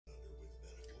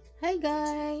Hi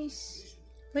guys!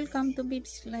 Welcome to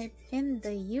beybs Life in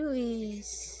the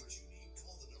US.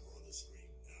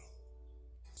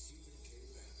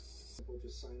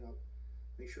 Just sign up.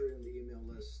 Make sure you're in the email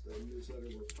list, the newsletter.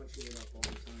 We're punching it up all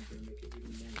the time to make it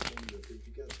even more informative. If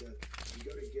you go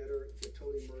to Getter, get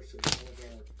totally immersive in all of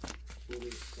our,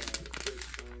 whether it's Grace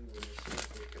Chung or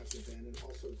myself or Captain Bannon.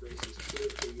 Also, Grace's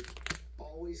clear feed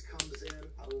always comes in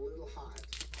a little hot.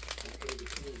 Okay,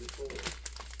 between the total.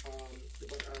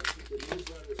 The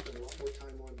newsletter we spend a lot more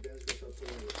time on. Ben's going to start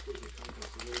putting on exclusive content,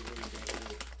 so really to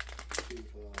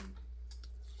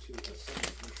sign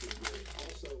up. Make sure you get it.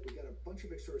 Also, we got a bunch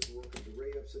of big stories to work on. The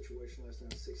rate up situation last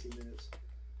night, 60 minutes.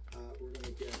 We're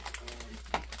going to get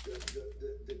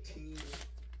the team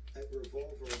at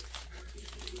Revolver to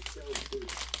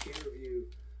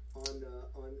interview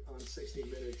on 60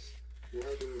 minutes. We'll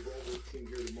have the Revolver team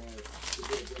here tomorrow to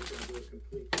do a breakdown, do a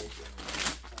complete breakdown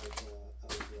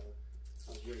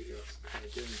of rate ups.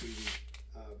 Darren Beatty.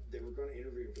 They were going to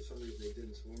interview him, for some reason they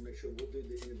didn't, so we'll make sure we'll do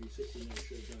the interview 60 minutes,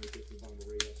 should have done it, get to the bottom of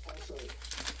rate ups. Also,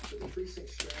 for the precinct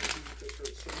strategy, just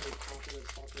heard so many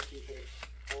compliments, talking to people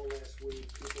all last week.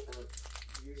 People are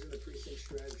using the precinct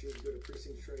strategy. Go to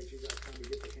precinctstrategy.com to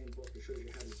get the handbook that shows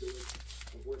you how to do it,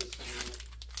 of where to sign up.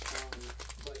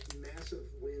 But massive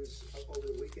wins over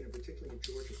the weekend, and particularly in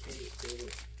Georgia. Candace Taylor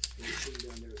and the team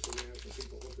down there. So we're going to have some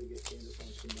people hopefully get Candace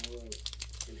on tomorrow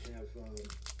and have one of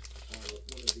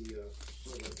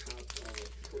our top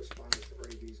correspondents for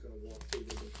RAB is going to walk through.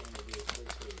 They've been trying to do a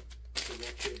place to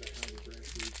walk through about how the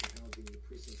grassroots and how the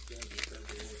precinct strategy started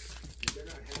to work. And they're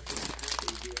not happy.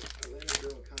 The Atlanta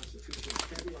Journal-Constitution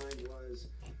headline was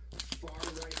far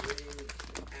right-wing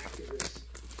activists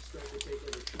start to take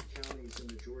over 2 counties in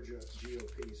the Georgia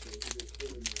GOP. So they're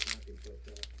clearly not happy,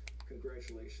 but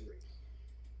congratulations.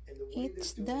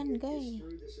 It's done guys.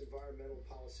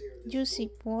 Juicy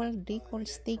Paul decor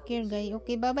sticker guys.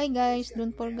 Okay, bye bye guys.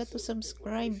 Don't forget to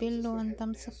subscribe below and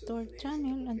thumbs up to our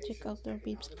channel and check out our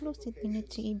beybs closet in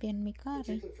Ichi and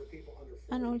Mikari.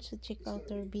 And also check out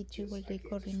our visual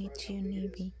decor in Ichi and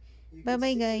Ibi. Bye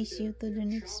bye guys. See you to the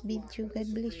next video.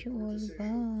 God bless you all.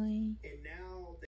 Bye.